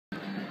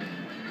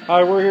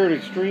Hi, we're here at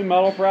Extreme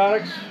Metal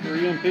Products, or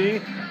EMP.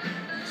 This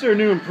is their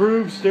new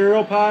improved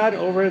stereo pod,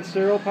 overhead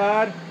stereo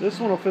pod. This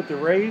one will fit the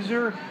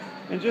RZR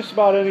and just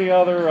about any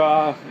other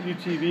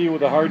UTV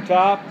with a hard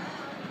top.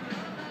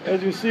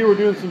 As you can see, we're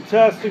doing some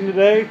testing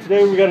today.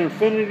 Today we got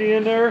Infinity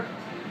in there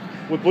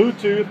with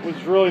Bluetooth, which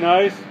is really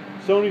nice.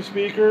 Sony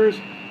speakers,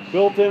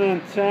 built-in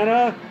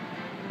antenna,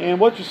 and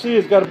what you see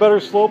is got a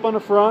better slope on the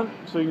front,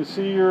 so you can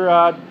see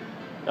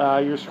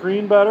your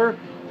screen better.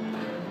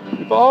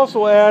 We've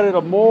also added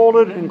a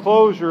molded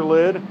enclosure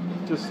lid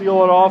to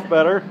seal it off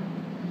better.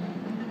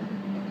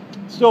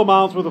 Still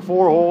mounts with the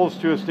 4 holes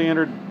to a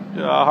standard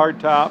hard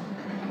top.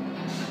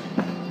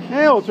 And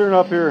we'll turn it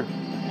up here.